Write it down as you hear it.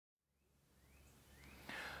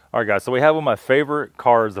All right, guys, so we have one of my favorite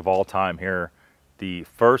cars of all time here, the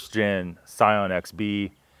first gen Scion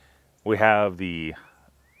XB. We have the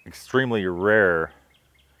extremely rare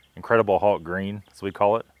Incredible Hulk Green, as we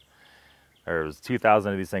call it. There's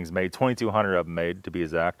 2,000 of these things made, 2,200 of them made to be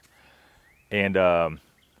exact. And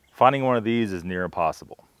finding one of these is near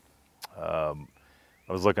impossible. I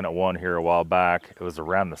was looking at one here a while back. It was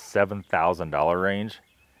around the $7,000 range,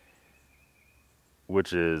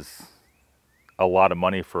 which is a lot of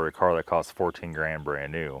money for a car that cost 14 grand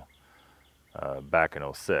brand new back in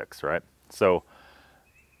 06, right? So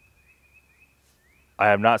I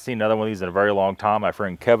have not seen another one of these in a very long time. My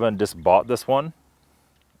friend Kevin just bought this one.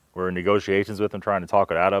 We're in negotiations with him, trying to talk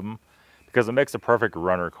it out of him, because it makes a perfect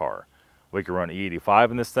runner car. We can run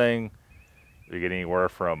E85 in this thing. You get anywhere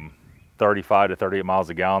from 35 to 38 miles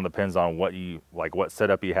a gallon, depends on what you like, what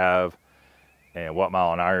setup you have, and what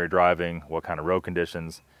mile an hour you're driving, what kind of road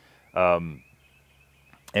conditions.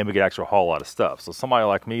 And we could actually haul a lot of stuff. So somebody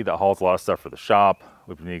like me that hauls a lot of stuff for the shop,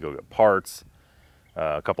 we need to go get parts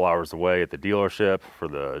a couple hours away at the dealership for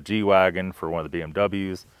the G-Wagon, for one of the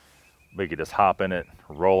BMWs. We could just hop in it,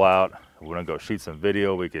 roll out. If we want to go shoot some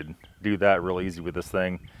video, we could do that real easy with this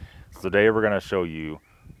thing. So today we're going to show you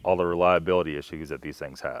all the reliability issues that these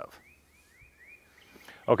things have.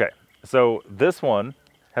 Okay, so this one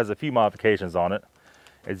has a few modifications on it.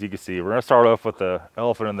 As you can see, we're going to start off with the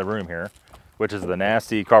elephant in the room here, which is the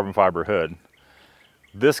nasty carbon fiber hood.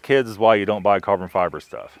 This, kids, is why you don't buy carbon fiber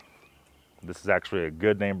stuff. This is actually a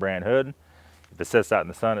good name brand hood. If it sits out in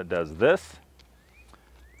the sun, it does this.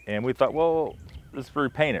 And we thought, well, let's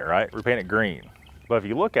repaint it, right? Repaint it green. But if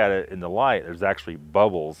you look at it in the light, there's actually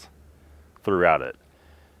bubbles throughout it.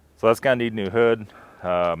 So that's gonna need a new hood.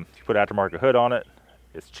 If you put aftermarket hood on it,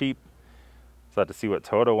 it's cheap. So I have to see what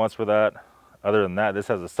Toyota wants for that. Other than that, this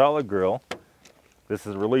has a solid grille. This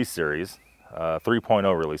is a release series.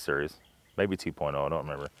 3.0 release series, maybe 2.0, I don't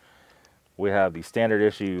remember. We have the standard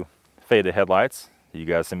issue faded headlights. You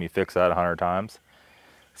guys see me fix that 100 times.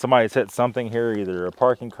 Somebody's hit something here, either a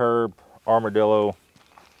parking curb, armadillo,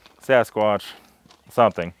 Sasquatch,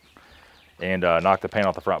 something, and knocked the paint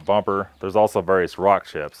off the front bumper. There's also various rock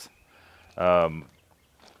chips.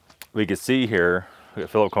 We can see here, we got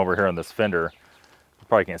Philip come over here on this fender. You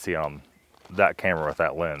probably can't see it on that camera with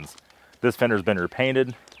that lens. This fender's been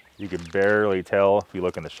repainted. You can barely tell if you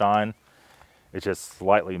look in the shine. It's just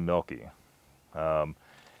slightly milky. And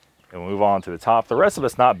we'll move on to the top. The rest of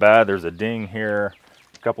it's not bad. There's a ding here,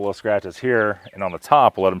 a couple of scratches here, and on the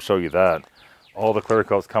top, we'll let them show you that. All the clear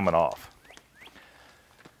coat's coming off.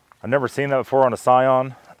 I've never seen that before on a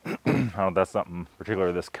Scion. I don't know if that's something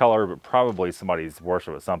particular this color, but probably somebody's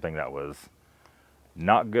worship with something that was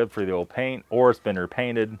not good for the old paint, or it's been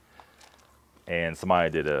repainted and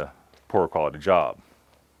somebody did a poor quality job.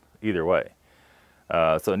 Either way.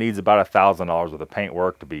 So it needs about $1,000 worth of paint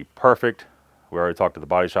work to be perfect. We already talked to the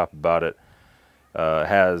body shop about it. It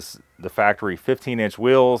has the factory 15-inch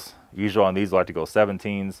wheels. Usually on these I like to go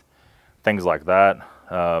 17s, things like that.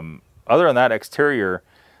 Other than that, exterior,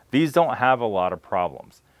 these don't have a lot of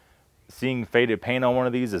problems. Seeing faded paint on one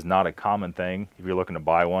of these is not a common thing if you're looking to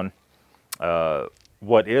buy one.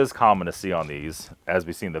 What is common to see on these, as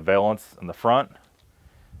we've seen the valance in the front,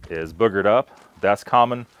 is boogered up. That's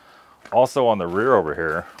common. Also on the rear over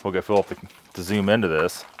here, we'll get Philip to zoom into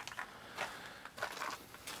this.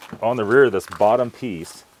 On the rear, this bottom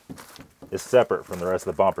piece is separate from the rest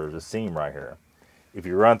of the bumper. There's a seam right here. If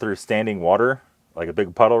you run through standing water, like a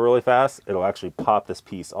big puddle really fast, it'll actually pop this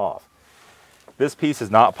piece off. This piece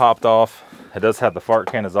is not popped off. It does have the fart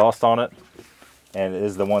can exhaust on it, and it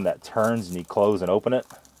is the one that turns and you close and open it.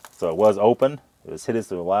 So it was open. It was hit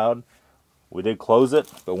so loud. We did close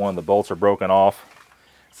it, but one of the bolts are broken off.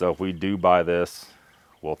 So if we do buy this,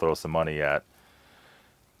 we'll throw some money at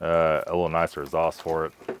a little nicer exhaust for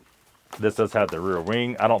it. This does have the rear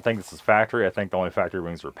wing. I don't think this is factory. I think the only factory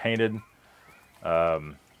wings were painted.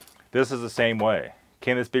 This is the same way.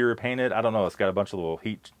 Can this be repainted? I don't know. It's got a bunch of little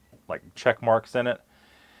heat like check marks in it.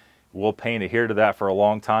 Will paint adhere to that for a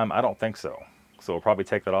long time? I don't think so. So we'll probably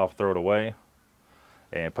take that off, throw it away,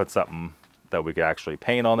 and put something that we could actually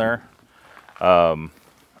paint on there.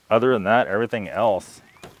 Other than that, everything else,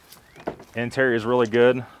 interior is really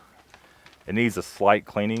good. It needs a slight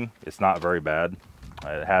cleaning. It's not very bad.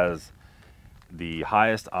 It has the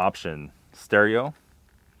highest option stereo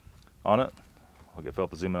on it. We'll get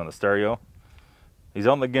Philip to zoom in on the stereo. He's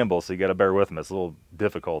on the gimbal, so you got to bear with him. It's a little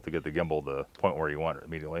difficult to get the gimbal to the point where you want it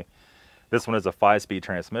immediately. This one is a 5-speed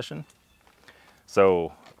transmission.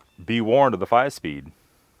 So be warned of the 5-speed.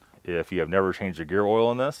 If you have never changed your gear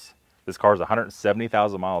oil in this, this car has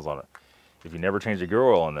 170,000 miles on it. If you never change the gear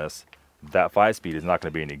oil in this, that 5-speed is not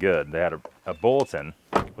going to be any good. They had a bulletin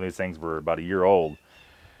when these things were about a year old.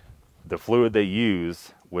 The fluid they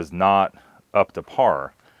used was not up to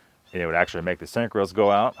par, and it would actually make the synchros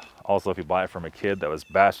go out. Also, if you buy it from a kid that was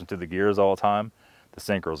bashing through the gears all the time, the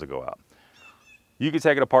synchros would go out. You can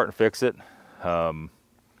take it apart and fix it. Done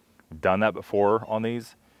that before on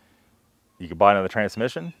these. You can buy another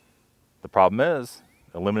transmission. The problem is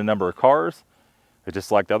a limited number of cars. It's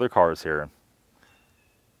just like the other cars here.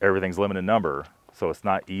 Everything's limited number, so it's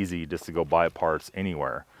not easy just to go buy parts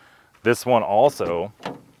anywhere. This one also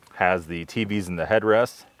has the TVs in the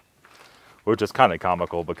headrest, which is kind of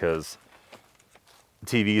comical because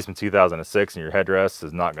TVs from 2006 and your headrest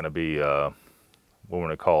is not going to be what we're going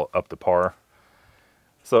to call up to par.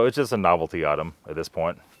 So it's just a novelty item at this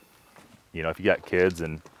point. You know, if you got kids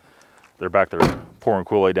and they're back there pouring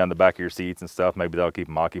Kool-Aid down the back of your seats and stuff, maybe that'll keep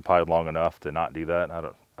them occupied long enough to not do that.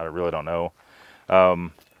 I really don't know.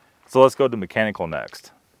 So let's go to mechanical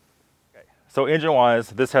next. Okay. So engine-wise,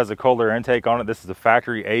 this has a cold air intake on it. This is a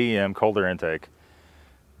factory AEM cold air intake.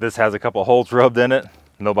 This has a couple holes rubbed in it.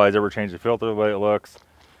 Nobody's ever changed the filter the way it looks,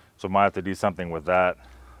 so might have to do something with that.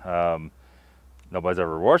 Nobody's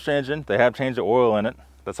ever washed the engine. They have changed the oil in it.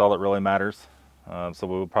 That's all that really matters. So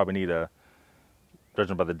we'll probably need a,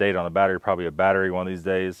 judging by the date on the battery, probably a battery one of these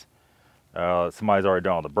days. Somebody's already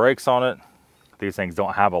done all the brakes on it. These things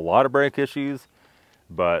don't have a lot of brake issues,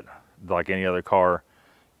 but like any other car,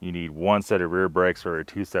 you need one set of rear brakes or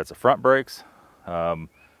 2 sets of front brakes. So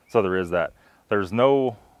there is that. There's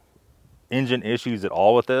no engine issues at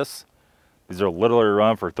all with this. These are literally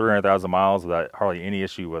run for 300,000 miles without hardly any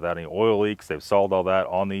issue, without any oil leaks. They've solved all that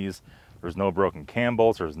on these. There's no broken cam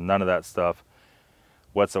bolts. There's none of that stuff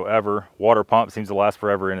whatsoever. Water pump seems to last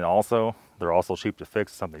forever in it also. They're also cheap to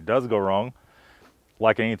fix if something does go wrong.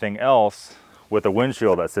 Like anything else, with a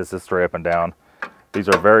windshield that sits this straight up and down, these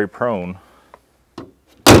are very prone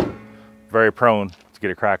to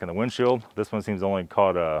get a crack in the windshield. This one seems only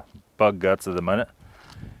caught bug guts at the minute.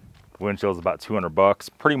 Windshield's about 200 bucks,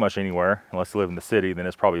 pretty much anywhere, unless you live in the city, then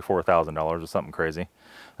it's probably $4,000 or something crazy.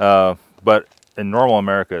 But in normal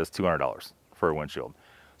America, it's $200 for a windshield.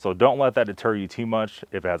 So don't let that deter you too much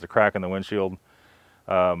if it has a crack in the windshield.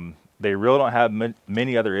 They really don't have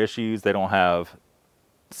many other issues. They don't have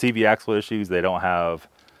CV axle issues. They don't have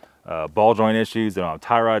ball joint issues. They don't have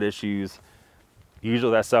tie rod issues.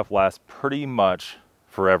 Usually that stuff lasts pretty much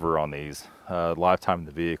forever on these, lifetime of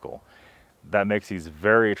the vehicle. That makes these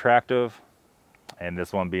very attractive, and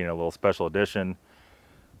this one being a little special edition,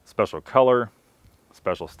 special color,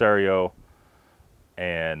 special stereo,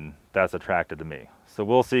 and that's attractive to me. So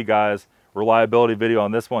we'll see, guys. Reliability video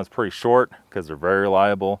on this one is pretty short because they're very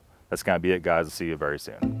reliable. That's going to be it, guys. I'll see you very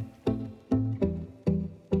soon.